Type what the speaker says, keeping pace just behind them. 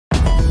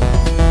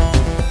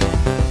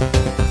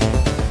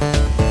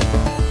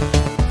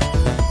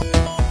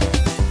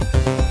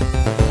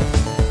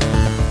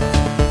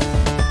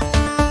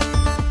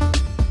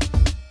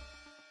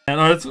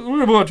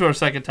going to move on to our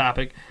second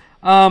topic.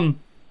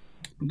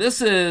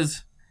 This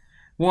is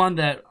one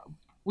that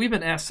we've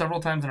been asked several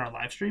times in our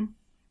live stream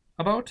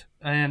about,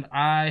 and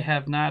I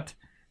have not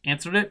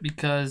answered it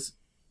because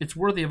it's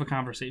worthy of a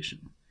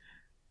conversation.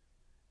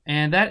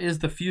 And that is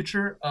the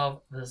future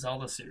of the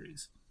Zelda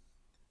series.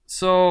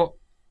 So,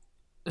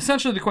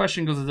 essentially the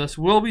question goes to this.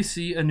 Will we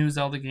see a new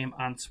Zelda game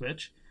on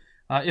Switch?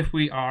 If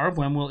we are,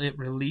 when will it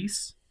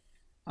release?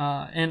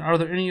 And are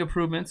there any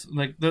improvements?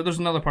 Like, there's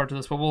another part to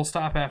this, but we'll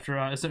stop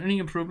after. Is there any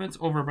improvements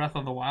over Breath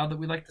of the Wild that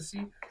we'd like to see?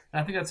 And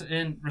I think that's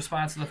in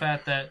response to the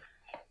fact that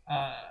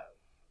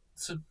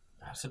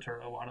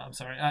Satoru Iwata, I'm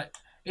sorry.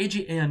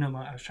 Eiji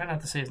Aonuma, I was trying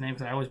not to say his name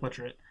because I always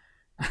butcher it.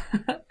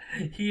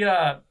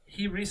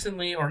 He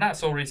recently, or not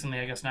so recently,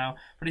 I guess now,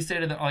 but he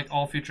stated that like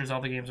all future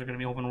Zelda games are going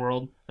to be open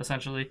world,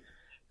 essentially.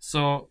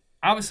 So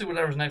obviously,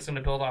 whatever's next is going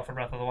to build off of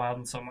Breath of the Wild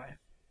in some way.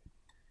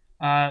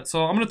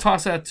 So I'm going to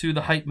toss that to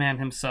the hype man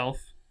himself.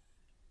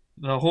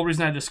 The whole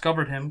reason I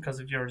discovered him because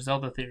of your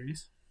Zelda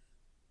theories.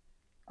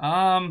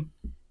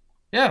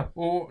 Yeah.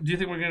 Well, do you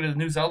think we're going to get a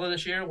new Zelda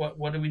this year?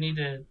 What do we need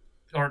to,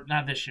 or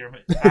not this year,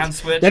 but on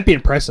Switch? That'd be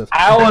impressive.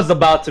 I was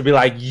about to be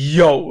like,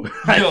 yo,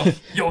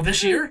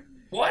 this year?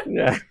 What?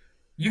 Yeah.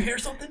 You hear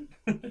something?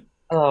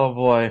 Oh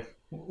boy.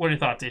 What are your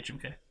thoughts,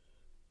 HMK?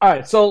 All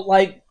right, so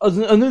like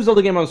a new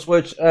Zelda game on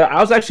Switch.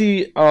 I was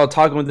actually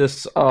talking with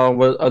this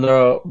with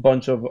a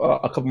bunch of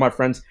a couple of my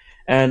friends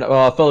and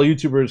fellow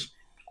YouTubers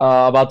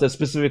about this,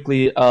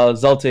 specifically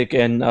Zeltic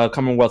and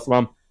Commonwealth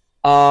Rum.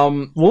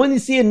 When you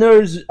see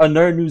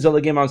another new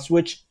Zelda game on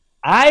Switch,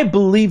 I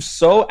believe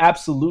so,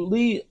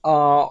 absolutely.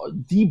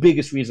 The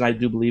biggest reason I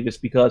do believe is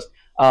because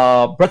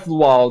Breath of the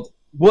Wild.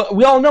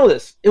 We all know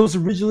this. It was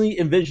originally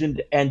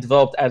envisioned and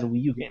developed as a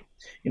Wii U game.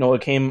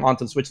 It came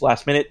onto the Switch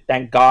last minute.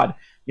 Thank God.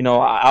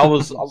 I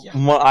was.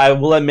 I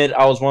will admit,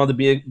 I was one of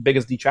the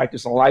biggest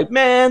detractors. I'm like,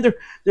 man,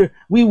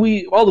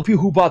 we all the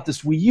people who bought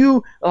this Wii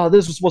U,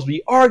 this was supposed to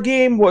be our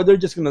game. Where they're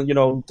just gonna,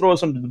 throw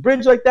us under the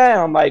bridge like that.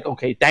 And I'm like,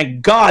 okay,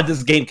 thank God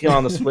this game came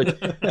on the Switch.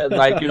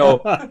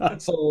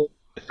 And so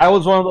I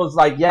was one of those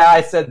like, yeah,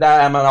 I said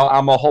that. I'm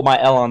gonna hold my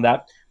L on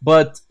that.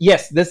 But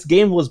yes, this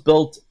game was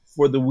built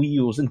for the Wii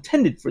U. It was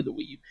intended for the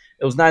Wii U.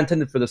 It was not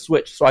intended for the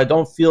Switch. So I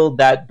don't feel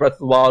that Breath of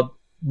the Wild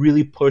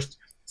really pushed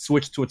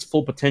Switch to its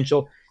full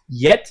potential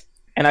yet.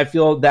 And I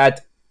feel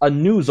that a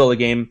new Zelda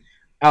game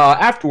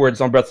afterwards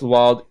on Breath of the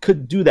Wild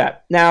could do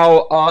that.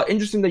 Now,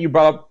 interesting that you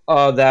brought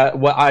up that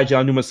what Eiji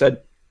Aonuma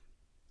said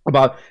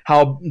about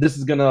how this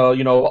is gonna,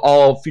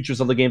 all future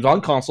Zelda games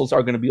on consoles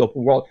are gonna be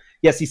open world.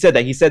 Yes, he said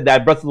that. He said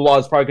that Breath of the Wild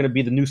is probably gonna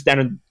be the new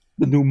standard,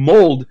 the new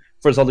mold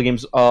for Zelda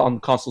games on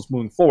consoles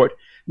moving forward.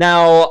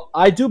 Now,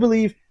 I do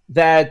believe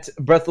that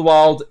Breath of the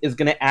Wild is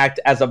going to act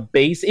as a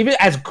base. Even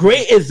as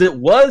great as it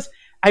was,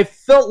 I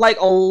felt like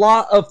a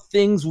lot of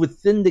things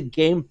within the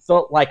game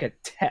felt like a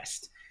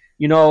test.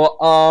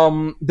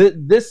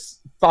 This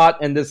thought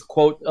and this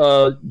quote,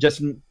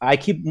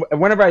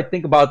 whenever I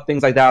think about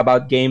things like that,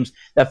 about games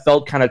that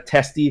felt kind of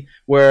testy,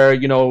 where,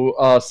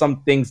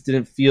 some things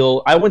didn't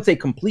feel, I wouldn't say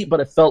complete, but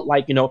it felt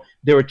like,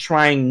 they were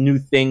trying new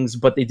things,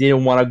 but they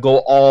didn't want to go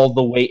all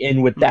the way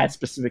in with that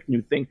specific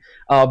new thing.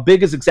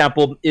 Biggest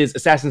example is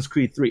Assassin's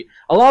Creed 3.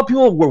 A lot of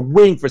people were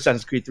waiting for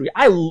Assassin's Creed 3.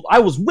 I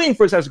was waiting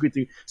for Assassin's Creed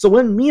 3. So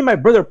when me and my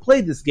brother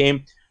played this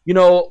game, we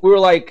were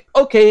like,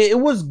 okay, it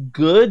was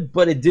good,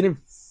 but it didn't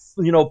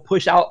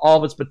push out all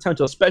of its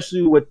potential,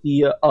 especially with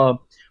the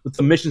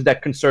missions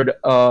that concerned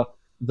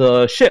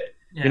the ship,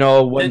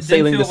 when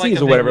sailing the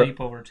seas or whatever. Leap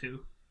over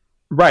too.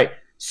 Right.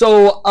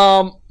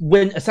 So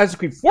when Assassin's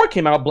Creed 4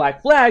 came out,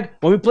 Black Flag,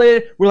 when we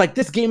played it, we're like,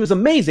 this game is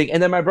amazing.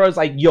 And then my brother's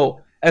like,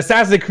 yo,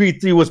 Assassin's Creed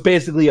 3 was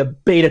basically a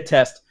beta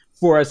test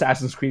for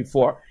Assassin's Creed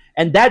 4.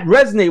 And that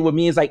resonated with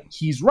me. Is like,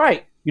 he's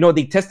right.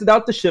 They tested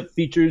out the ship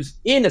features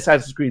in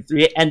Assassin's Creed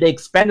 3 and they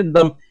expanded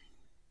them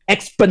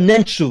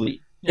exponentially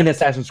in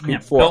Assassin's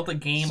Creed 4. Built a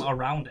game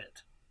around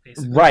it,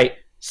 basically. Right.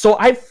 So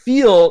I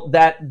feel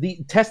that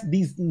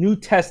these new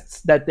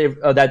tests that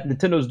that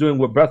Nintendo's doing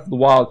with Breath of the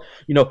Wild,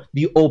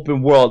 the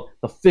open world,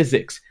 the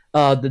physics,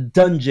 the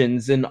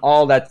dungeons, and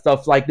all that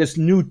stuff, like this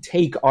new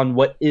take on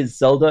what is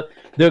Zelda.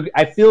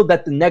 I feel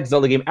that the next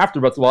Zelda game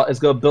after Breath of the Wild is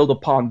going to build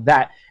upon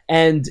that.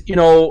 And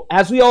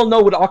as we all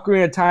know, with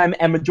Ocarina of Time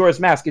and Majora's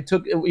Mask,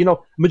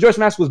 Majora's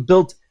Mask was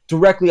built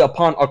directly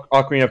upon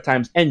Ocarina of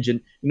Time's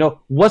engine.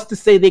 What's to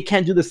say they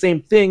can't do the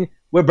same thing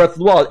with Breath of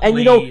the Wild? And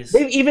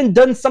they've even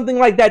done something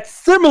like that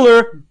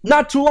similar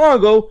not too long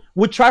ago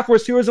with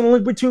Triforce Heroes and A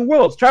Link Between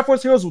Worlds.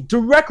 Triforce Heroes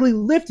directly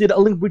lifted A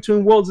Link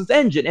Between Worlds'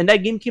 engine, and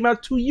that game came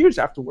out 2 years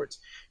afterwards.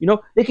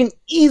 They can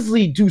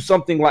easily do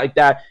something like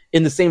that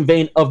in the same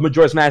vein of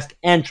Majora's Mask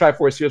and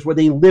Triforce Heroes, where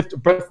they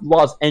lift Breath of the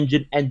Wild's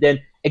engine and then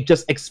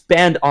just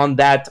expand on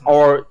that,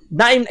 or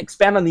not even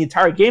expand on the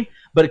entire game,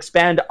 but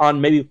expand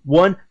on maybe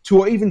 1, 2,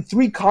 or even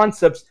 3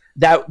 concepts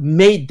that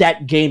made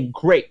that game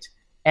great.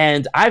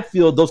 And I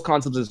feel those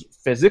concepts is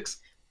physics,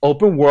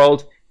 open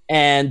world,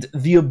 and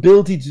the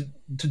ability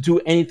to do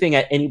anything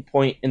at any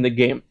point in the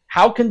game.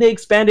 How can they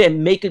expand it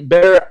and make it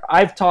better?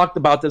 I've talked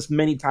about this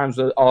many times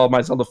with all of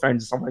my Zelda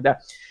friends and stuff like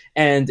that.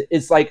 And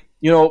it's like,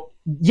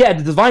 yeah,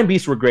 the Divine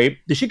Beasts were great,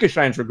 the Sheikah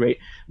Shrines were great,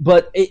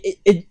 but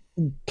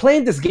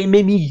playing this game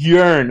made me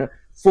yearn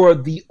for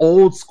the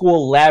old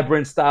school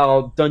labyrinth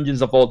style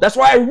dungeons of old. That's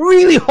why I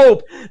really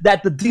hope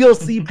that the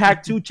DLC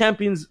Pack 2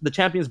 the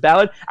Champions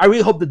Ballad, I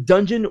really hope the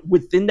dungeon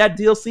within that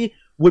DLC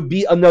would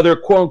be another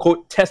quote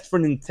unquote test for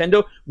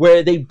Nintendo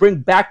where they bring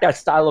back that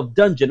style of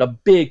dungeon, a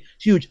big,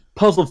 huge,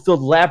 puzzle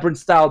filled labyrinth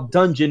style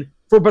dungeon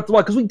for Breath of the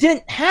Wild, because we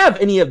didn't have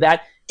any of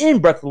that in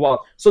Breath of the Wild.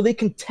 So they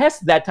can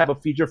test that type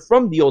of feature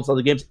from the old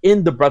Zelda games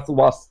in the Breath of the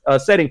Wild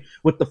setting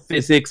with the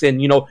physics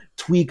and,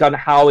 tweak on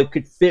how it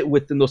could fit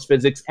within those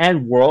physics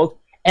and world,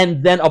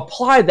 and then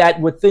apply that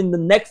within the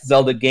next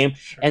Zelda game.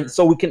 Sure. And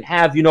so we can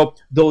have,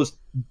 those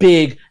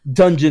big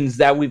dungeons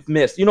that we've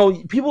missed.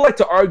 People like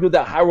to argue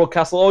that Hyrule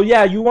Castle, oh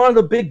yeah, you wanted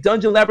a big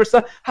dungeon labyrinth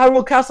style,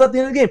 Hyrule Castle at the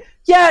end of the game.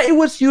 Yeah, it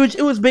was huge,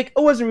 it was big,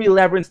 it wasn't really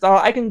labyrinth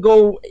style. I can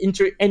go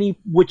into any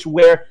which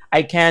where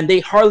I can. They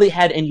hardly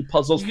had any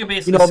puzzles. You can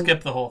basically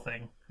skip the whole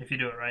thing if you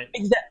do it right.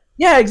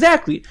 Yeah,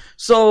 exactly.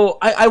 So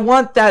I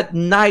want that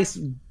nice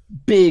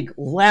big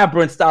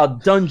labyrinth style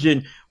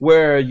dungeon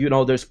where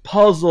there's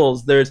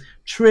puzzles, there's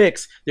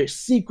tricks, there's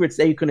secrets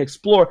that you can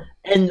explore,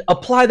 and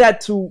apply that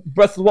to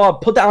Breath of the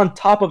Wild. Put that on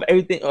top of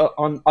everything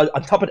on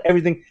top of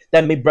everything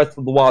that made Breath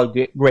of the Wild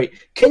great.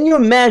 Can you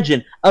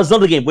imagine a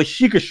Zelda game with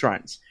Sheikah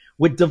Shrines,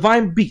 with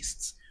Divine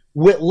Beasts,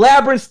 with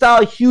labyrinth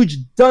style huge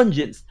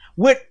dungeons,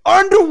 with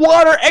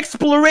underwater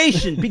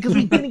exploration, because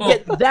we didn't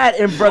get that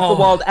in Breath of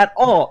the Wild at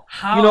all.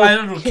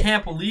 I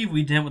can't believe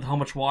we didn't with how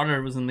much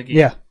water was in the game.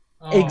 Yeah.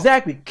 Oh.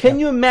 Exactly. Can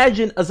you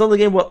imagine a Zelda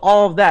game with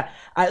all of that?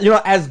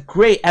 As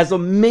great, as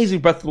amazing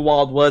Breath of the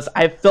Wild was,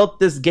 I felt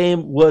this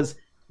game was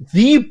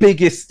the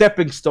biggest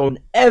stepping stone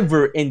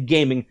ever in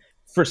gaming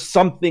for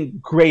something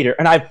greater.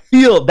 And I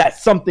feel that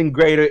something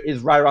greater is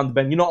right around the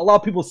bend. A lot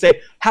of people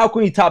say, how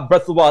can you top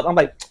Breath of the Wild? I'm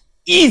like,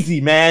 easy,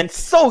 man.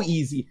 So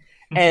easy.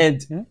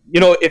 And,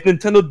 if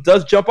Nintendo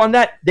does jump on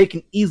that, they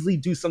can easily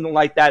do something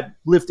like that,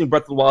 lifting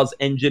Breath of the Wild's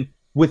engine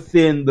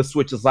within the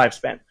Switch's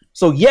lifespan.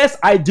 So yes,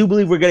 I do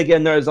believe we're going to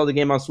get another Zelda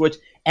game on Switch.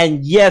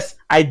 And yes,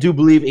 I do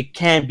believe it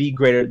can be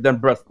greater than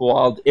Breath of the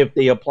Wild if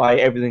they apply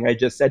everything I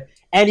just said.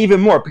 And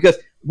even more, because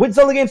with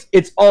Zelda games,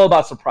 it's all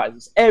about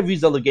surprises. Every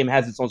Zelda game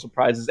has its own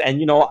surprises.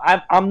 And,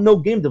 I'm no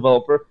game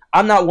developer.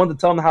 I'm not one to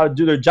tell them how to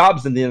do their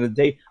jobs at the end of the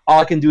day.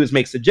 All I can do is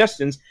make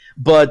suggestions.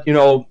 But,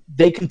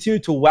 they continue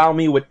to wow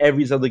me with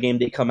every Zelda game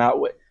they come out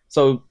with.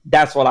 So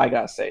that's what I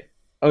got to say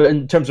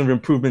in terms of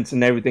improvements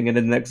and everything in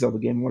the next Zelda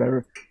game,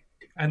 whatever.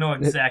 I know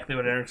exactly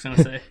what Eric's going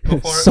to say. Go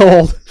for it.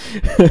 Sold.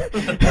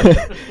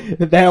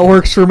 That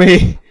works for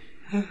me.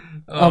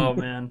 Oh,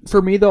 man.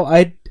 For me, though,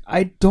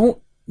 I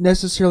don't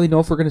necessarily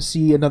know if we're going to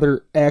see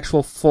another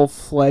actual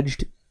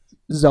full-fledged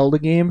Zelda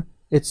game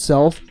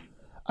itself.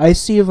 I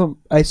see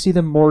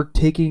them more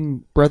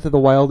taking Breath of the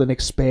Wild and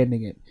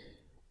expanding it.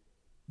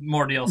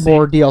 More DLC.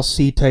 More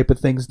DLC type of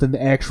things than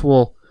the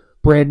actual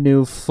brand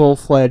new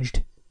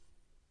full-fledged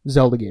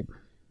Zelda game.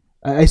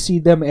 I see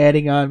them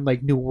adding on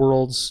new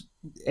worlds,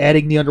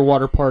 adding the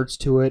underwater parts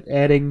to it,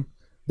 adding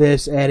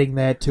this, adding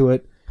that to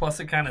it. Plus,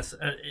 it kind of,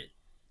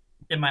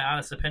 in my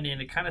honest opinion,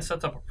 it kind of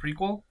sets up a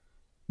prequel.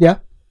 Yeah.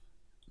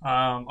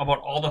 About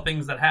all the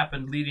things that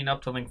happened leading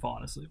up to Link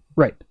falling asleep.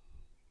 Right.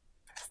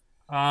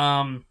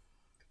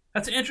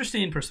 That's an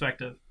interesting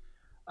perspective.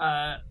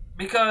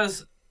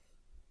 Because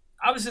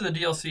obviously the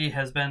DLC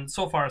has been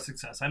so far a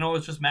success. I know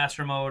it's just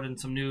Master Mode and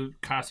some new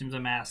costumes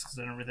and masks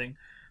and everything.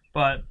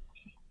 But,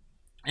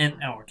 I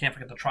can't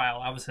forget the trial.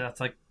 Obviously, that's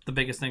the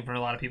biggest thing for a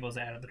lot of people is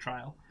they added the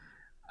trial.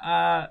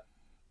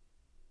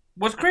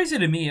 What's crazy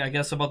to me, I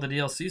guess, about the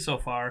DLC so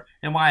far,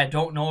 and why I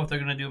don't know if they're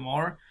going to do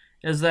more,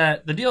 is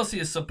that the DLC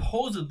is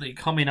supposedly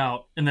coming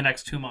out in the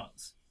next 2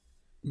 months.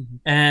 Mm-hmm.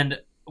 And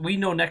we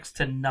know next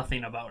to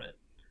nothing about it.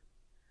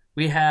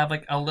 We have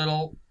a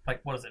little,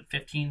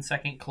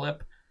 15-second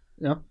clip.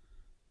 Yep.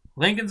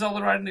 Link and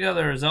Zelda riding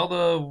together,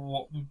 Zelda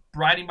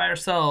riding by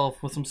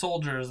herself with some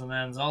soldiers, and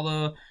then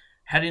Zelda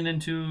heading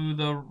into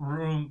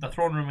the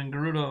throne room in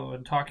Gerudo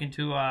and talking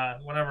to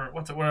whatever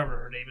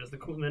her name is,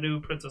 the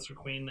new princess or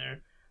queen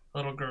there,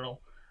 little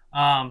girl.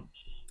 And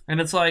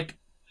it's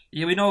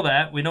yeah, we know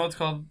that. We know it's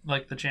called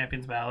the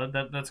Champions Ballad.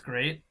 That's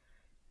great.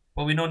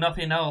 But we know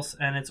nothing else,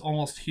 and it's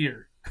almost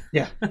here.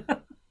 Yeah.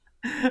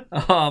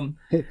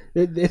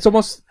 It's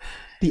almost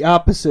the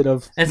opposite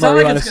of it's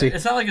Mario not Odyssey.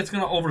 It's not like it's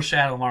going to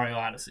overshadow Mario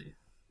Odyssey.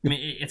 I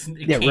mean,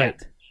 it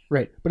can't.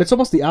 Right. But it's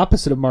almost the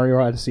opposite of Mario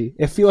Odyssey.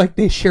 I feel like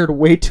they shared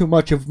way too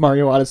much of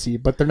Mario Odyssey,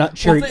 but they're not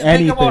sharing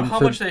anything. Think about how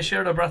much they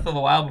shared of Breath of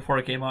the Wild before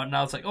it came out, and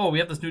now it's we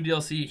have this new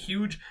DLC,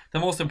 huge, the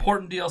most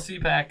important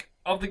DLC pack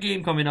of the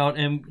game coming out,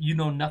 and you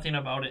know nothing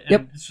about it,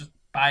 and it's just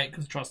buy it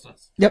because trust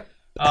us. Yep.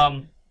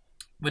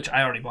 Which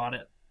I already bought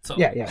it. So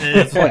yeah.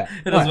 It is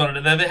what it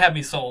is. They have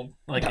me sold.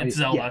 It's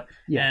Zelda.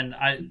 Yeah. And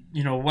I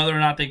whether or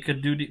not they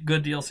could do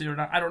good DLC or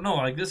not, I don't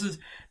know. This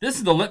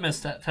is the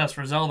litmus test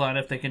for Zelda and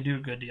if they can do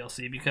good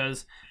DLC,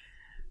 because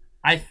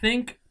I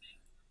think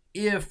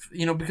if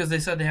because they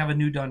said they have a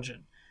new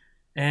dungeon,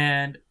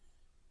 and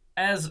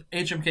as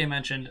HMK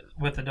mentioned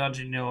with the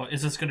dungeon,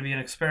 is this going to be an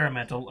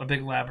experimental, a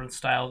big labyrinth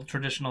style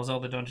traditional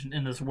Zelda dungeon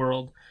in this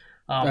world,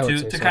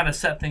 to kind of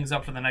set things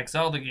up for the next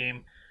Zelda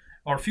game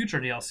or future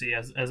DLC,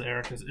 as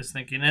Eric is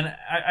thinking. And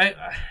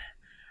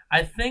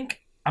I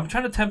think I'm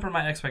trying to temper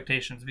my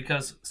expectations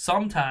because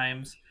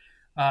sometimes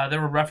there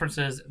were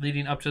references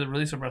leading up to the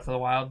release of Breath of the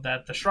Wild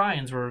that the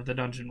shrines were the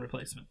dungeon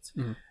replacements,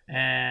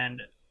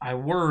 and I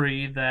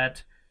worry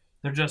that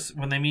they're just,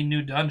 when they mean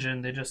new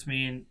dungeon, they just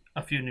mean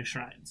a few new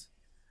shrines.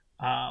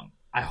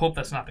 I hope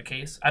that's not the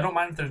case. I don't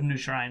mind if there's new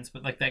shrines,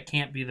 but like that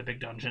can't be the big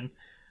dungeon.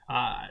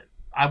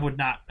 I would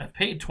not have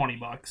paid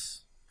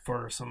 $20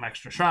 for some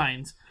extra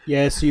shrines.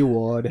 Yes, you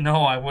would.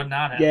 No, I would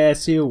not have.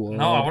 Yes, you would.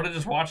 No, I would have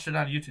just watched it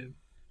on YouTube.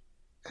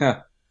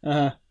 Huh.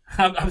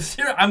 I'm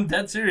serious. I'm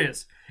dead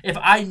serious. If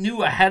I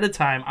knew ahead of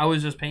time I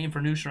was just paying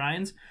for new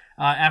shrines,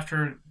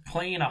 after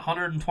playing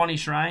 120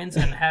 shrines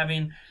and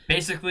having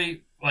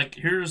basically like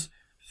here's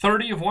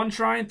 30 of one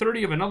shrine,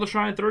 30 of another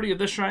shrine, 30 of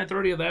this shrine,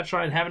 30 of that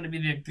shrine, having to be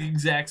the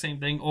exact same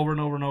thing over and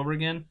over and over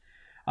again,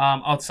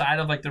 outside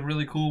of like the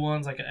really cool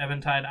ones like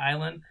Eventide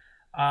Island.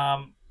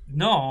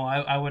 No,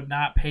 I would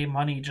not pay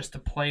money just to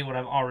play what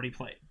I've already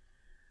played.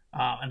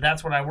 And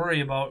that's what I worry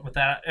about with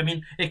that. I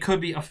mean, it could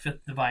be a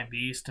fifth Divine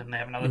Beast, and they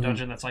have another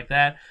dungeon that's like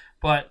that.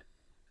 But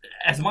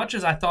as much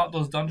as I thought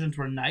those dungeons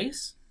were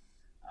nice,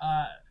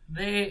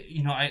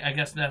 they, I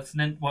guess that's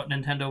what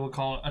Nintendo would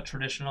call a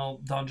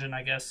traditional dungeon,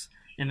 I guess,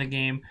 in the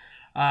game.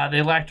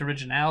 They lacked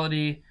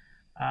originality.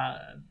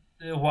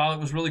 While it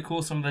was really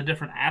cool, some of the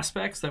different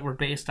aspects that were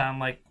based on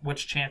like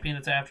which champion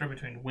it's after,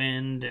 between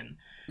wind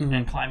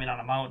and climbing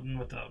on a mountain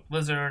with the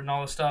blizzard and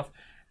all this stuff,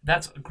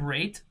 that's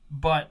great.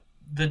 But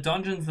the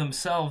dungeons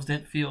themselves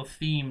didn't feel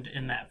themed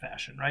in that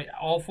fashion, right?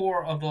 All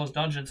 4 of those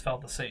dungeons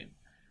felt the same.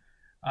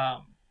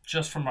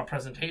 Just from a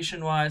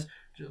presentation wise,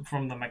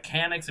 from the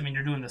mechanics. I mean,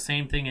 you're doing the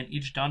same thing in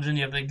each dungeon.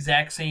 You have the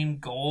exact same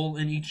goal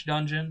in each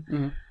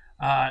dungeon.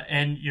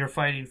 And you're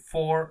fighting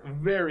 4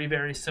 very,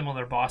 very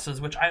similar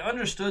bosses, which I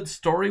understood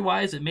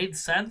story-wise. It made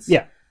sense.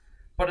 Yeah.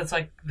 But it's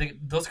like,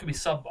 those could be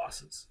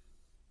sub-bosses.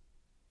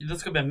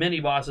 Those could have been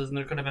mini-bosses, and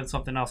there could have been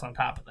something else on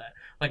top of that.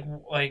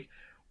 Like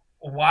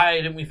why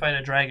didn't we fight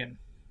a dragon?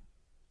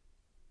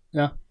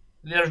 Yeah.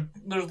 There's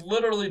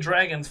literally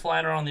dragons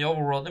flying around the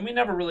overworld, and we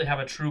never really have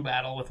a true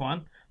battle with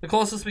one. The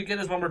closest we get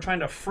is when we're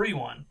trying to free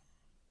one.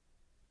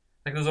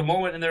 Like, there's a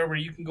moment in there where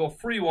you can go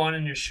free one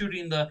and you're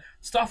shooting the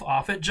stuff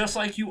off it just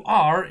like you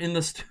are in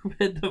the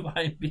stupid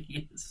Divine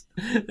Beast.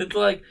 It's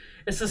like,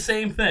 it's the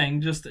same thing,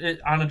 just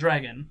on a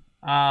dragon.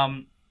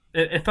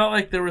 It felt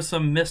like there was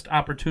some missed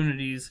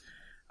opportunities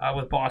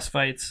with boss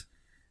fights.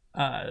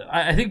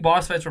 I think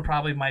boss fights were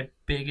probably my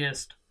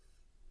biggest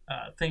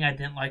thing I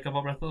didn't like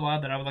about Breath of the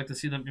Wild that I would like to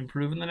see them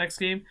improve in the next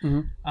game.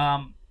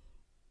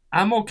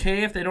 I'm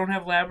okay if they don't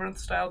have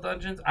labyrinth-style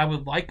dungeons. I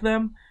would like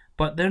them.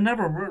 But they're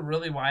never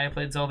really why I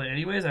played Zelda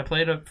anyways. I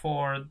played it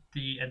for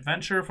the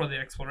adventure, for the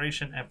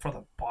exploration, and for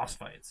the boss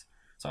fights.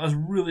 So I was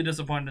really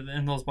disappointed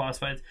in those boss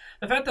fights.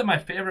 The fact that my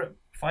favorite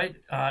fight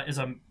is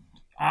an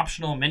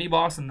optional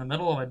mini-boss in the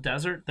middle of a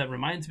desert that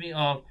reminds me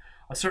of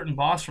a certain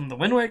boss from the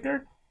Wind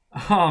Waker.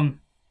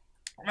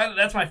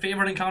 That's my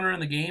favorite encounter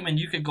in the game, and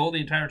you could go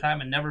the entire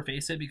time and never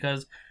face it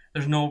because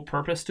there's no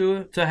purpose to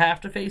it, to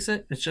have to face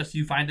it. It's just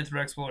you find it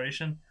through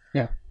exploration.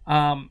 Yeah.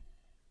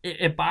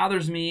 It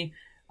bothers me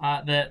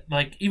that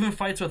like even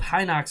fights with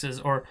Hinoxes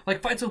or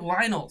like fights with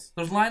Lynels.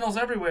 There's Lynels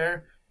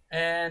everywhere,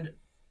 and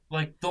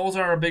like those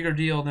are a bigger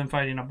deal than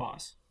fighting a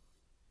boss.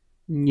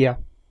 Yeah.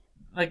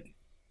 Like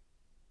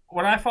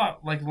when I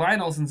fought like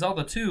Lynels in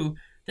Zelda 2,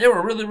 they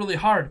were really, really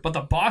hard, but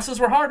the bosses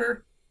were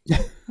harder.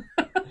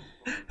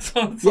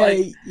 So it's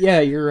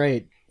you're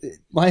right.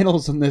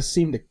 Lynels in this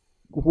seem to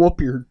whoop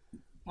your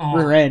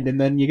rear end, and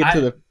then you get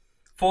to the...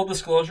 Full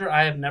disclosure,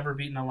 I have never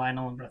beaten a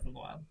Lynel in Breath of the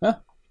Wild. Huh.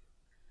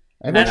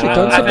 I've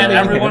had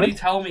everybody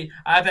tell me,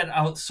 I've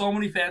had so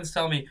many fans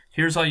tell me,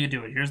 here's how you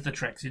do it. Here's the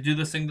tricks. You do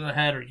this thing to the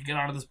head, or you get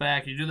out of this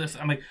back, you do this.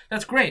 I'm like,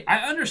 that's great. I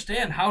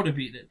understand how to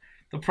beat it.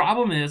 The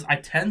problem is I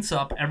tense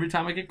up every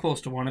time I get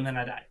close to one, and then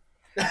I die.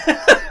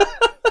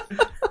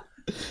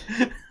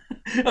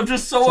 I'm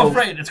just so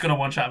afraid it's going to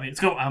one-shot me.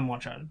 I'm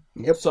one-shotted.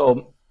 Yep.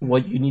 So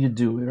what you need to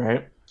do,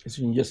 right, is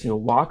you just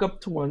walk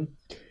up to one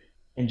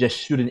and just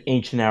shoot an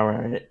ancient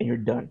arrow at it, and you're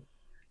done.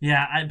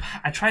 Yeah,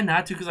 I try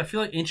not to because I feel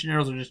like ancient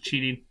arrows are just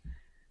cheating.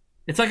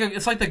 It's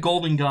like the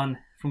golden gun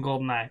from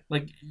GoldenEye.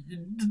 Like,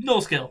 no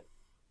skill.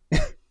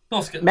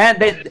 No skill. Man,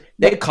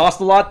 they cost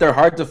a lot. They're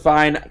hard to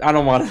find. I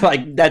don't want to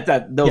like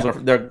that. Those are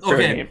they're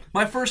fair game.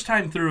 My first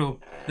time through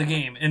the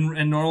game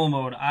in normal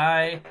mode,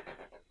 I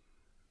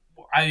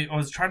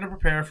was trying to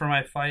prepare for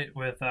my fight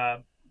with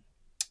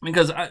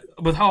because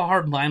with how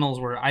hard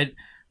Lynels were, it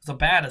was a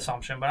bad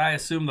assumption, but I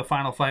assumed the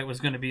final fight was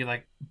going to be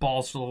like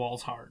balls to the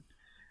walls hard.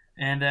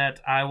 And that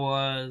I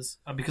was,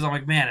 because I'm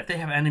like, man, if they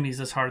have enemies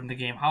this hard in the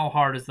game, how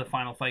hard is the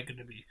final fight going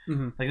to be?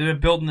 Mm-hmm. Like, they've been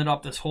building it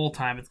up this whole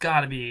time. It's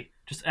got to be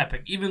just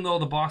epic. Even though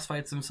the boss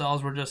fights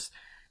themselves were just,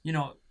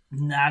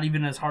 not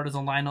even as hard as a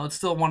Lynel, it's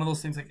still one of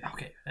those things like,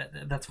 okay,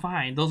 that's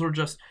fine. Those were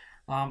just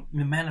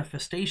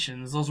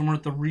manifestations, those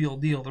weren't the real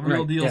deal. The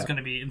real deal is going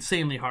to be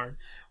insanely hard,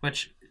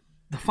 which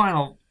the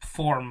final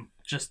form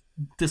just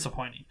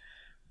disappointing.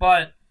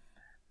 But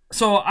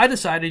so I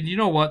decided, you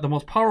know what, the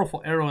most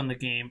powerful arrow in the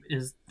game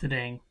is the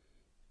dang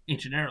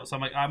ancient arrows. So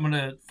I'm like, I'm going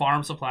to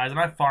farm supplies, and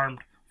I farmed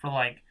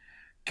for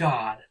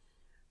God.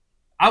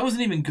 I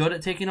wasn't even good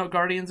at taking out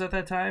guardians at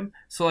that time,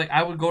 so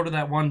I would go to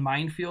that one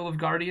minefield of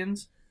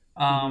guardians,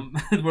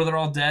 where they're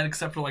all dead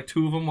except for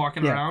 2 of them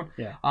walking around.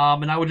 Yeah.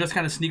 And I would just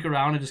kind of sneak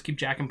around and just keep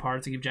jacking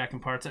parts.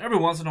 And every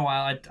once in a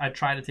while, I'd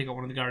try to take out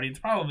one of the guardians,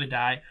 probably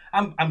die.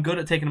 I'm good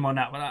at taking them out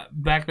now, but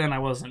back then I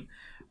wasn't.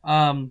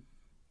 And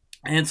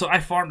so I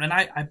farmed, and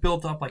I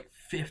built up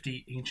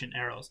 50 ancient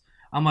arrows.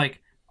 I'm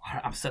like,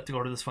 I'm set to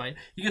go to this fight.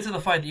 You get to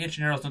the fight, the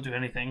ancient arrows don't do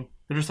anything.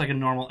 They're just like a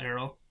normal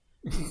arrow.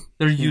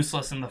 They're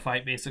useless in the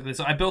fight, basically.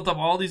 So I built up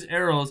all these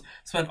arrows,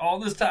 spent all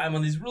this time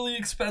on these really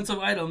expensive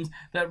items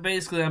that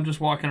basically I'm just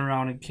walking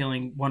around and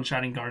killing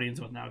one-shotting guardians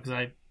with now because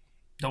I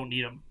don't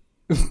need them.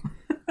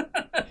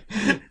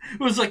 It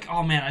was like,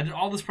 oh man, I did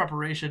all this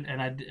preparation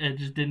and I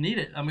just didn't need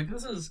it. I'm like,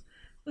 this is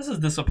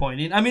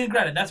disappointing. I mean,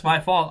 granted, that's my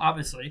fault,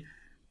 obviously.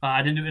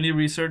 I didn't do any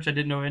research. I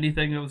didn't know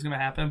anything that was going to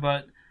happen,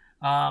 but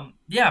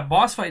yeah,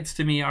 boss fights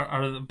to me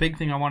are the big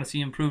thing I want to see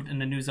improved in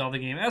the new Zelda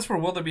game. As for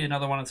will there be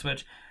another one on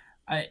Switch,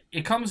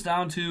 it comes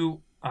down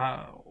to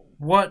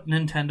what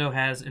Nintendo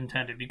has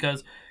intended.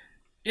 Because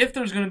if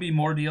there's going to be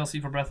more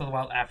DLC for Breath of the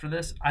Wild after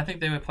this, I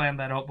think they would plan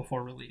that out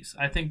before release.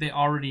 I think they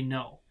already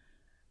know,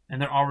 and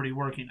they're already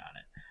working on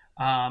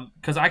it.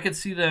 Because I could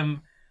see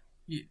them,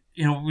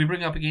 we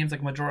bring up games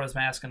like Majora's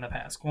Mask in the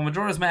past. Well,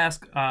 Majora's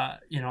Mask,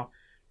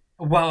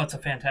 well, it's a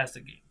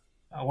fantastic game.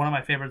 One of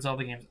my favorite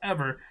Zelda games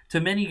ever.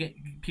 To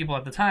many people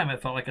at the time, it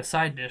felt like a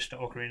side dish to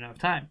Ocarina of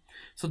Time.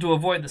 So to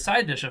avoid the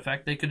side dish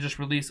effect, they could just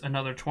release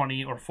another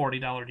 $20 or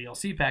 $40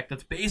 DLC pack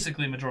that's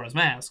basically Majora's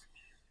Mask,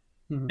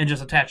 and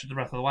just attach it to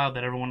Breath of the Wild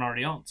that everyone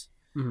already owns.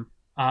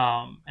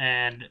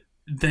 And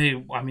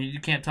you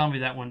can't tell me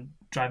that wouldn't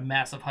drive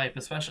massive hype,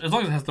 especially as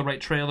long as it has the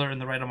right trailer and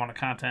the right amount of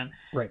content.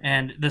 Right.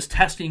 And this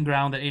testing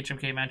ground that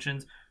HMK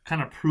mentions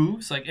kind of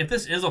proves, if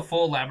this is a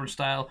full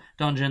Labyrinth-style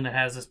dungeon that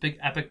has this big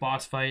epic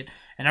boss fight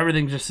and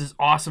everything just is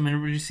awesome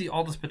and you see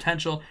all this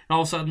potential, and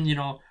all of a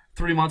sudden,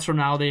 3 months from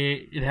now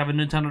they have a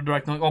Nintendo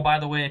Direct and oh, by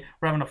the way,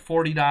 we're having a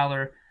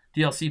 $40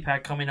 DLC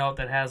pack coming out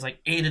that has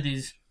 8 of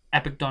these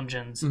epic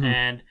dungeons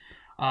and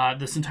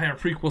this entire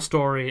prequel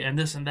story and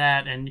this and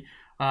that, and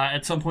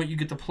at some point you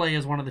get to play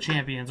as one of the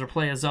champions or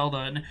play as Zelda,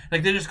 and they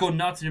just go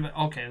nuts and you're like,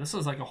 okay, this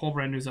is a whole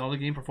brand new Zelda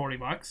game for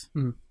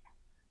 $40.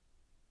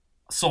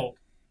 Sold.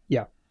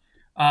 Yeah.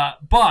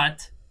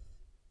 But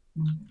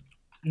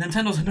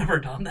Nintendo's never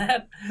done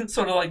that.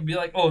 So to be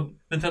like, oh,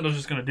 Nintendo's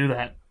just going to do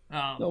that.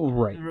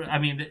 Right. I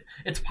mean,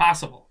 it's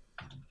possible.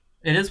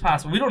 It is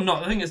possible. We don't know.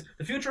 The thing is,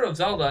 the future of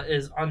Zelda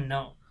is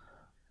unknown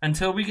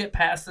until we get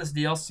past this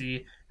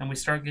DLC and we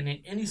start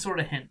getting any sort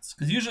of hints.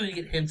 Because usually you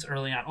get hints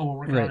early on. Oh, we're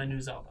working on a new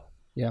Zelda.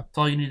 Yeah. That's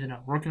all you need to know.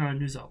 We're working on a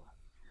new Zelda.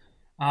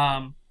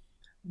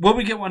 Will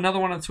we get another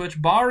one on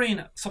Switch?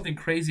 Barring something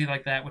crazy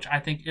like that, which I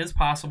think is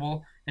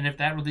possible, and if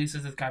that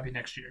releases, it's got to be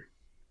next year.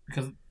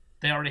 Because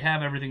they already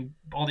have everything,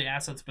 all the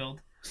assets built.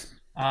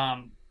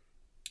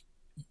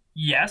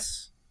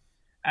 Yes.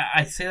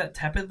 I say that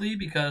tepidly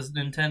because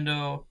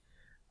Nintendo,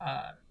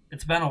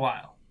 it's been a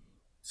while.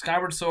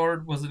 Skyward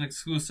Sword was an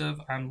exclusive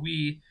on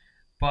Wii,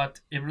 but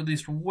it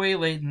released way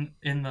late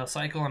in the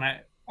cycle, and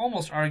I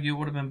almost argue it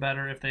would have been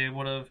better if they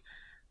would have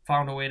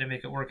found a way to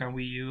make it work on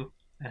Wii U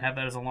and have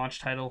that as a launch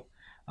title,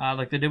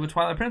 like they did with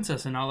Twilight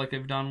Princess, and now like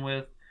they've done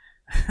with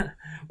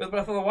with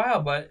Breath of the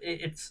Wild. But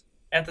it's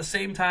at the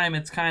same time,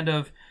 it's kind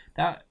of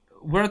that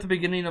we're at the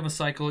beginning of a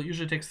cycle. It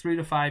usually takes 3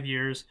 to 5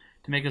 years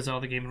to make a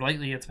Zelda game.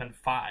 Lately, it's been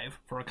 5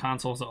 for a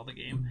console Zelda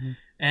game. Mm-hmm.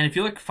 And if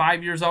you look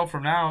 5 years out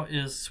from now,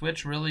 is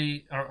Switch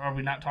really? Are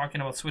we not talking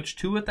about Switch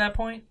 2 at that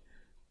point?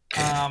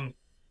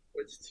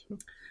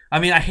 I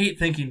mean, I hate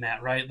thinking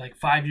that, right? Like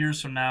 5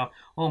 years from now,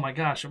 oh my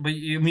gosh. But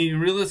I mean,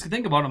 realistically,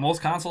 think about it.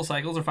 Most console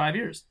cycles are 5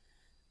 years.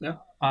 Yeah.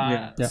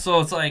 So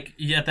it's like,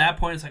 at that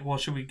point, it's like, well,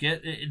 should we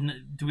get it?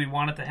 Do we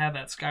want it to have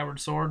that Skyward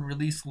Sword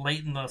release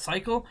late in the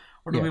cycle?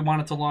 Or do we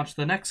want it to launch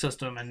the next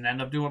system and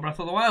end up doing what Breath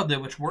of the Wild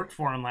did, which worked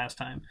for him last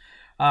time?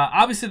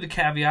 Obviously, the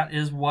caveat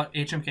is what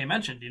HMK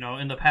mentioned. You know,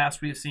 in the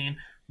past, we've seen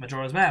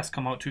Majora's Mask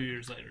come out 2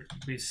 years later.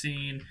 We've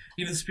seen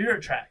even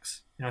Spirit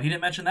Tracks. You know, he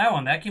didn't mention that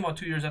one. That came out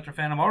 2 years after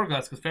Phantom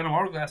Hourglass, because Phantom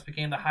Hourglass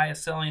became the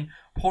highest-selling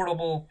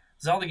portable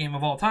Zelda game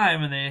of all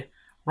time, and they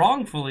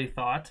wrongfully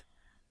thought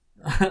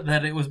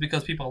that it was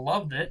because people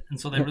loved it, and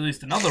so they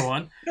released another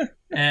one,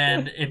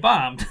 and it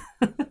bombed.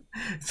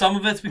 Some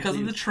of it's because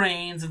of the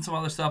trains and some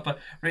other stuff, but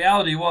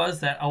reality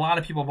was that a lot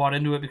of people bought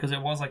into it because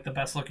it was like the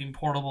best-looking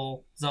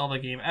portable Zelda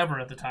game ever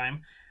at the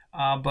time.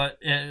 But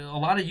a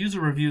lot of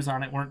user reviews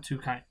on it weren't too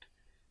kind.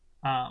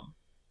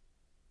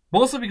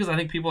 Mostly because I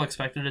think people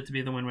expected it to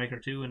be the Wind Waker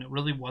 2, and it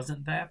really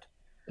wasn't that.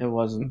 It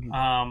wasn't.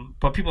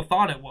 But people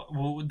thought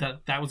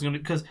that was going to,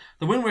 because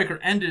the Wind Waker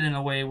ended in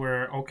a way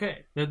where,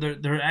 okay,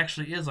 there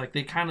actually is, like,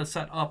 they kind of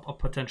set up a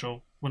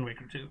potential Wind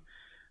Waker 2.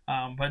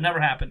 But it never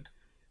happened.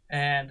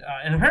 And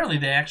apparently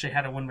they actually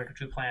had a Wind Waker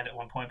 2 planned at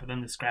one point, but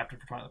then they scrapped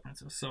it for Twilight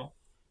Princess. So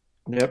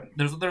Yep.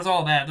 there's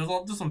all that.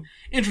 There's some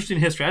interesting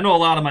history. I know a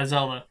lot of my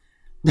Zelda.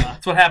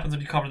 That's what happens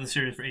when you cover the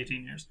series for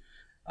 18 years.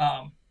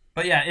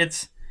 But yeah,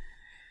 it's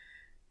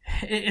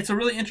a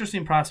really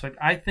interesting prospect.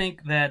 I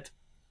think that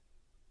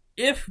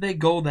if they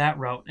go that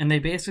route and they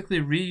basically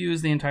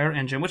reuse the entire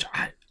engine, which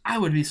I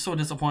would be so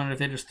disappointed if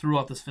they just threw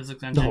out this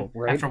physics engine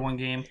after one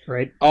game.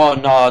 Right. Oh,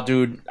 no,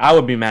 dude. I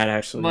would be mad,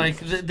 actually. Like,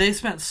 they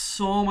spent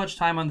so much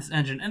time on this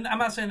engine. And I'm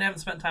not saying they haven't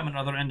spent time on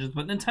other engines,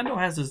 but Nintendo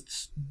has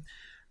this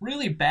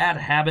really bad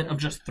habit of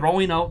just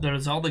throwing out their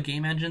Zelda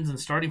game engines and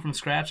starting from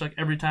scratch like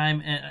every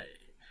time. And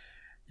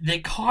they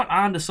caught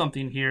on to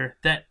something here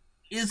that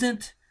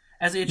isn't,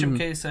 as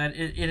HMK said,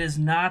 it is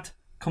not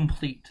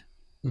complete.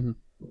 Mm-hmm.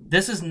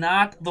 This is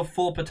not the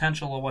full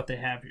potential of what they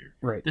have here.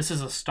 Right. This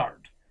is a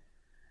start.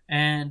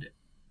 And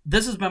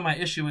this has been my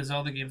issue with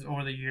Zelda games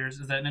over the years,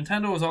 is that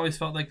Nintendo has always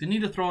felt like they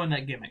need to throw in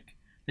that gimmick.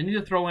 They need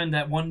to throw in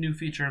that one new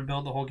feature and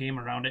build the whole game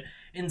around it,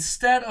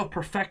 instead of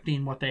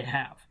perfecting what they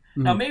have.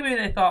 Mm-hmm. Now, maybe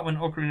they thought when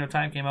Ocarina of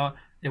Time came out,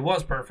 it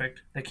was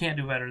perfect. They can't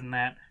do better than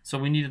that, so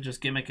we need to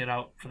just gimmick it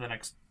out for the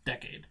next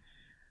decade.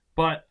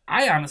 But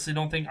I honestly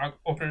don't think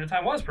Ocarina of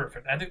Time was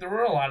perfect. I think there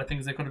were a lot of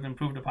things they could have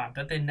improved upon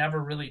that they never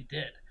really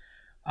did.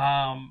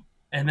 And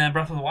then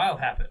Breath of the Wild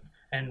happened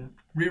and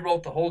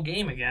rewrote the whole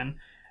game again.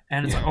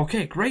 And it's like,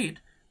 okay,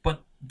 great,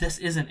 but this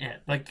isn't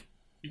it. Like,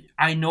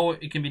 I know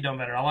it can be done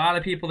better. A lot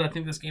of people that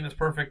think this game is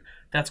perfect,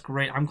 that's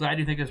great. I'm glad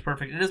you think it's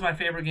perfect. It is my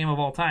favorite game of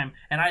all time,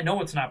 and I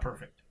know it's not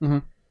perfect. Mm-hmm.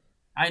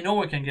 I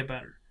know it can get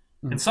better.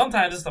 Mm-hmm. And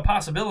sometimes it's the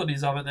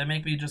possibilities of it that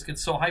make me just get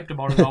so hyped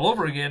about it all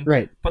over again.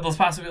 Right. But those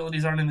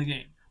possibilities aren't in the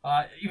game.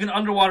 Even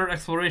underwater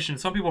exploration,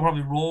 some people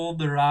probably rolled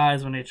their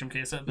eyes when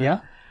HMK said that.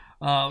 Yeah.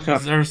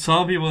 Because there's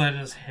some people that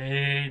just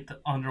hate the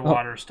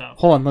underwater stuff.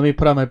 Hold on, let me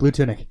put on my blue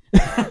tunic.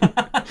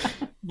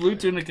 Blue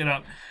tunic it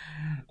up.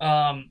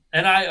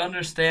 And I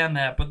understand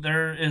that, but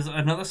there is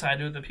another side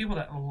to it. The people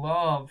that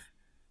love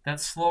that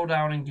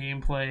slowdown in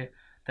gameplay,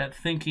 that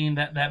thinking,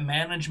 that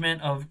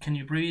management of can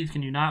you breathe,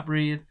 can you not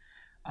breathe.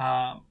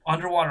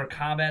 Underwater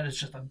combat is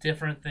just a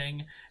different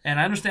thing. And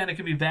I understand it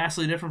can be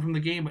vastly different from the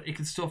game, but it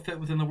can still fit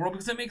within the world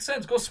because it makes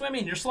sense. Go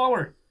swimming, you're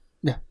slower.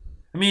 Yeah.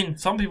 I mean,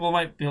 some people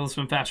might be able to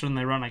swim faster than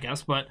they run, I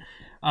guess, but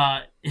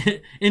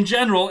in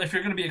general, if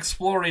you're going to be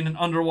exploring an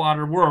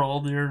underwater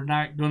world, you're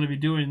not going to be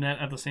doing that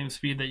at the same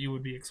speed that you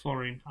would be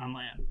exploring on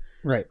land.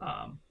 Right.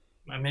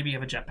 Maybe you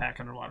have a jetpack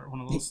underwater,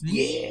 one of those.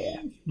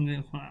 Yeah.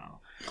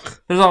 Well,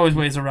 there's always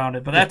ways around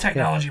it, but that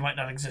technology might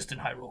not exist in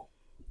Hyrule.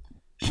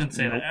 Shouldn't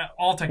say that.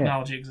 All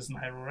technology exists in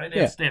Hyrule, right?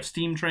 They have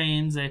steam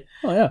trains. They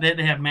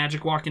have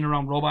magic walking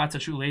around robots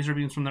that shoot laser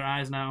beams from their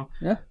eyes now.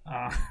 Yeah.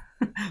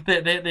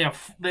 They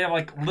have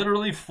like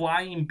literally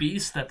flying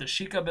beasts that the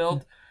Sheikah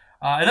built.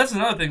 And that's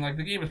another thing. Like,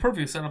 the game is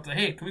perfectly set up to,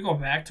 hey, can we go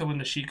back to when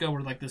the Sheikah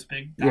were like this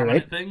big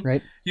dominant thing?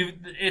 Right.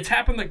 It's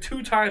happened like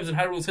 2 times in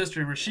Hyrule's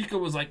history where Sheikah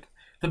was like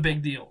the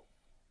big deal,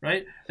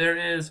 right? There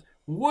is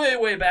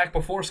way back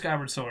before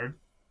Skyward Sword.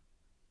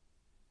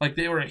 Like,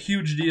 they were a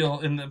huge deal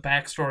in the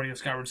backstory of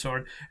Skyward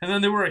Sword, and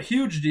then they were a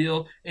huge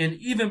deal in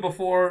even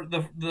before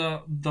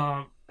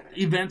the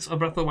events of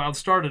Breath of the Wild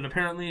started.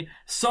 Apparently,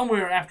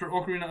 somewhere after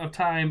Ocarina of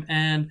Time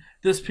and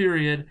this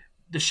period,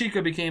 the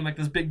Sheikah became like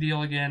this big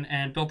deal again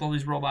and built all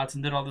these robots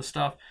and did all this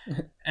stuff.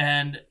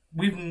 And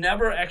we've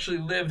never actually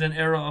lived an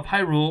era of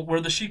Hyrule where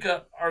the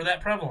Sheikah are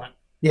that prevalent.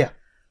 Yeah.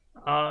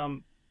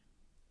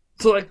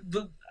 So like,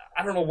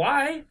 I don't know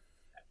why.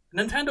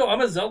 Nintendo,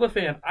 I'm a Zelda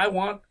fan. I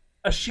want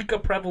a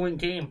Sheikah prevalent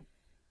game.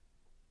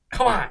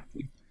 Come on.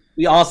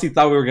 We honestly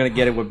thought we were going to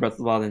get it with Breath of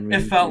the Wild. And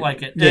it felt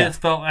like it. Yeah. It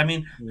felt, I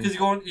mean, because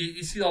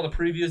you see all the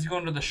previews, you go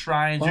into the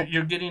shrines,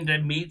 you're getting to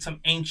meet some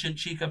ancient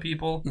Sheikah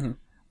people.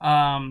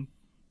 Mm-hmm.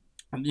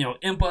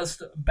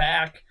 Impa's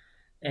back,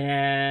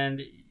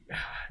 and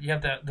you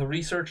have the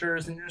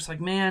researchers, and you're just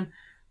like, man,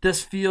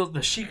 this feels, the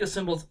Sheikah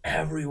symbols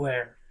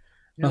everywhere.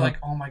 You're like,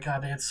 oh my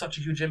god, they had such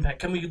a huge impact.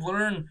 Can we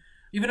learn,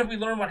 even if we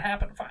learn what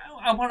happened,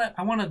 I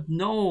want to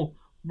know,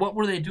 what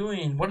were they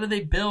doing? What did they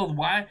build?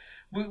 Why?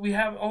 We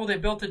have, they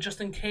built it just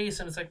in case,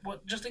 and it's like,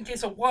 what? Just in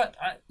case of what?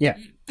 I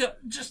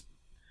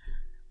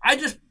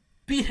just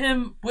beat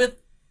him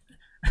with,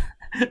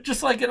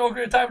 just like in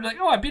Ocarina of Time,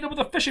 like, I beat him with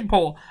a fishing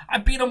pole. I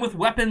beat him with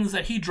weapons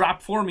that he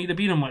dropped for me to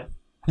beat him with.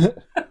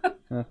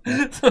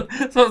 so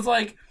it's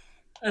like,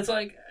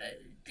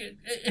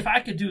 if I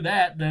could do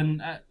that,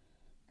 then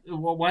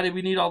why did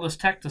we need all this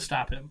tech to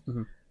stop him?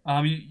 Mm-hmm.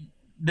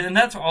 Then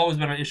that's always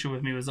been an issue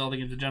with me with Zelda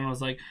games in general.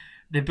 Is like,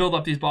 they build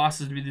up these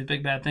bosses to be these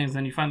big bad things,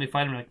 then you finally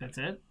fight them, like, that's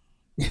it?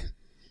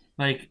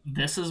 Like,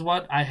 this is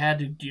what I had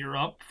to gear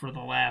up for the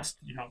last,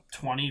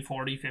 20,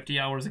 40, 50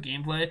 hours of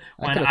gameplay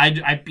when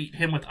I beat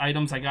him with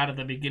items I got at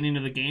the beginning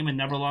of the game and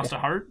never lost a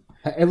heart?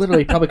 I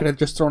literally probably could have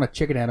just thrown a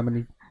chicken at him and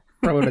he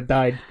probably would have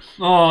died.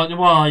 Oh,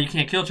 well, you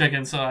can't kill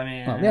chickens, so, I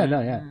mean...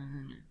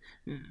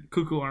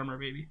 Cuckoo armor,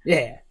 baby.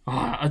 Yeah.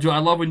 I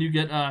love when you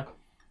get...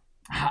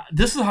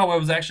 this is how I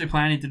was actually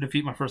planning to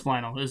defeat my first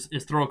Lionel, is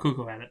throw a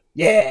cuckoo at it.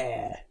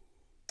 Yeah.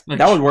 Like,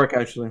 that would work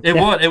actually. It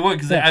would,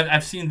 because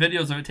I've seen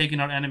videos of it taking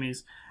out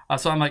enemies.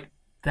 So I'm like,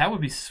 that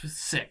would be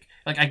sick.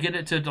 Like, I get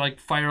it to like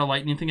fire a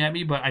lightning thing at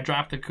me, but I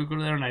drop the cuckoo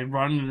there and I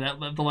run and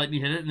let the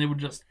lightning hit it, and it would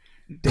just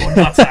go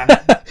nuts on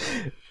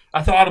it.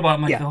 I thought about it.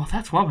 I'm like, oh,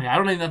 that's one way. I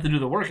don't even have to do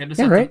the work. I just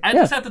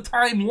just have to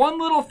time one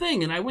little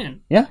thing, and I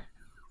win. Yeah.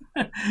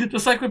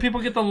 Just like when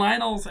people get the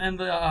Lionels and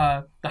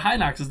the High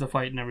Noxes to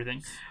fight and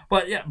everything.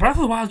 But yeah, Breath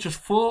of the Wild is just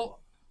full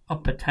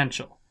of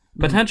potential.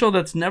 Potential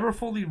that's never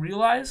fully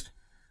realized,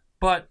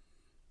 but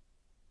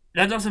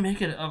that doesn't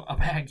make it a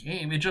bad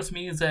game. It just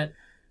means that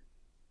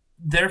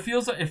it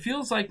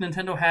feels like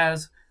Nintendo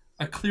has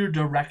a clear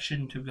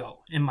direction to go,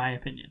 in my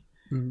opinion,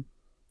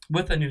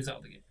 with a new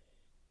Zelda game.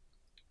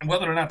 And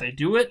whether or not they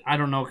do it, I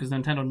don't know, because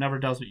Nintendo never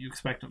does what you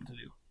expect them to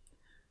do.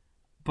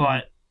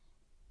 But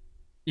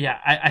yeah,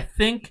 I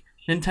think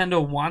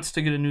Nintendo wants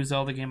to get a new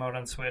Zelda game out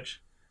on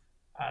Switch.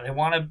 They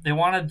want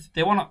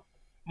to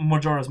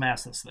Majora's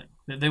Mask this thing.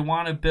 They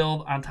want to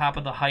build on top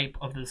of the hype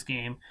of this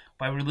game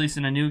by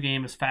releasing a new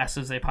game as fast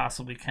as they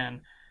possibly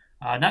can.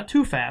 Not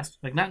too fast,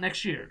 like not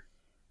next year.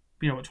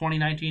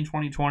 2019,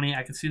 2020,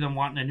 I could see them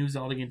wanting a new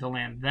Zelda game to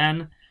land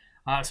then.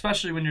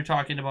 Especially when you're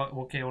talking about,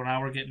 okay, well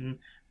now we're getting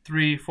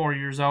 3-4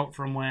 years out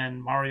from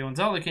when Mario and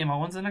Zelda came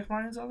out. When's the next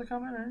Mario and Zelda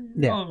coming?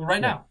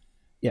 Right now.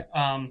 Yeah.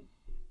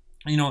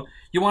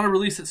 You want to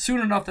release it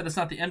soon enough that it's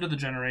not the end of the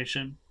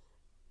generation.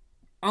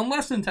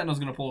 Unless Nintendo's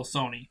going to pull a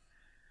Sony.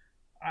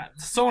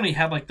 Sony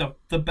had like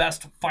the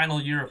best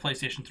final year of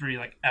PlayStation 3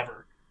 like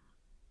ever.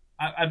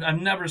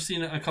 I've never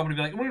seen a company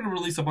be like, we're going to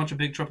release a bunch of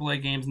big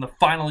AAA games in the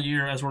final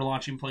year as we're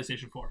launching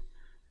PlayStation 4.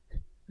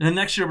 And then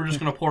next year we're just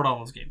going to port all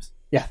those games.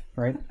 Yeah,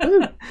 right.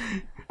 It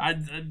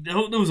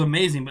was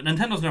amazing, but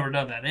Nintendo's never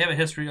done that. They have a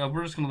history of,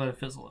 we're just going to let it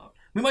fizzle out.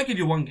 We might give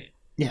you one game.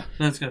 Yeah.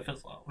 Then it's going to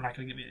fizzle out. We're not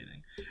going to give you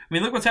anything. I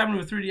mean, look what's happening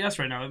with 3DS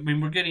right now. I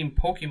mean, we're getting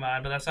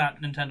Pokemon, but that's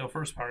not Nintendo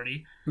first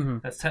party. Mm-hmm.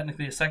 That's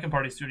technically a second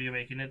party studio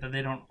making it that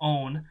they don't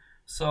own.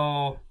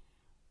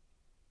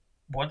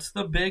 What's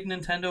the big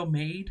Nintendo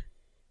made?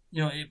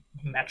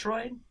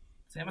 Metroid?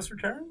 Samus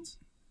Returns?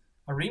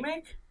 A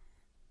remake?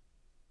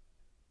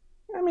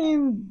 I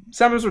mean,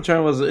 Samus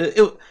Return was it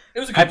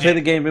was a good game. I played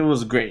the game. It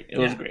was great. It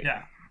was great.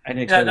 Yeah.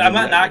 I'm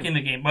not knocking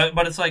the game,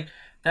 but it's like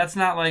that's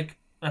not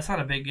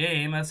a big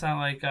game. That's not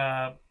like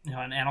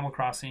an Animal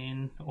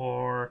Crossing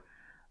or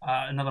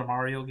another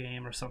Mario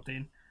game or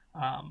something.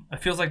 It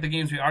feels like the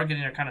games we are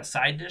getting are kind of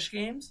side dish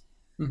games.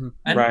 Mm-hmm.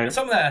 And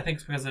some of that I think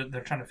is because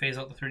they're trying to phase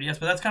out the 3DS.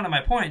 But that's kind of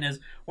my point is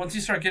once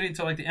you start getting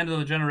to like the end of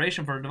the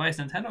generation for a device,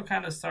 Nintendo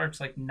kind of starts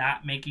like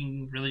not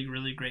making really,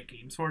 really great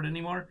games for it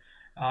anymore.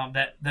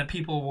 That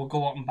people will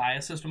go out and buy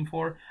a system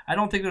for. I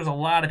don't think there's a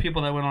lot of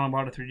people that went on and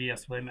bought a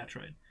 3DS to play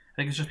Metroid. I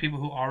think it's just people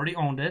who already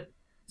owned it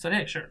said,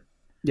 hey, sure.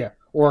 Yeah,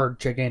 or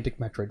gigantic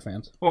Metroid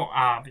fans. Well,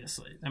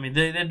 obviously. I mean,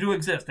 they do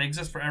exist. They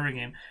exist for every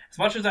game. As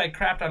much as I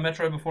crapped on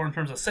Metroid before in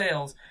terms of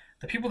sales,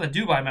 the people that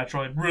do buy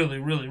Metroid really,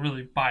 really,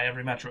 really buy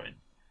every Metroid.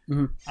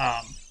 Mm-hmm.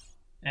 I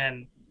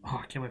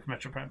can't wait for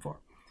Metroid Prime 4.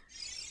 All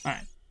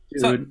right.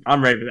 Dude,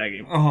 I'm ready for that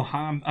game. Oh,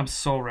 I'm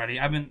so ready.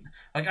 I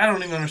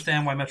don't even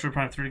understand why Metroid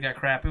Prime 3 got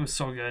crap. It was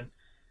so good.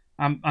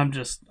 I'm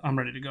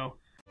ready to go.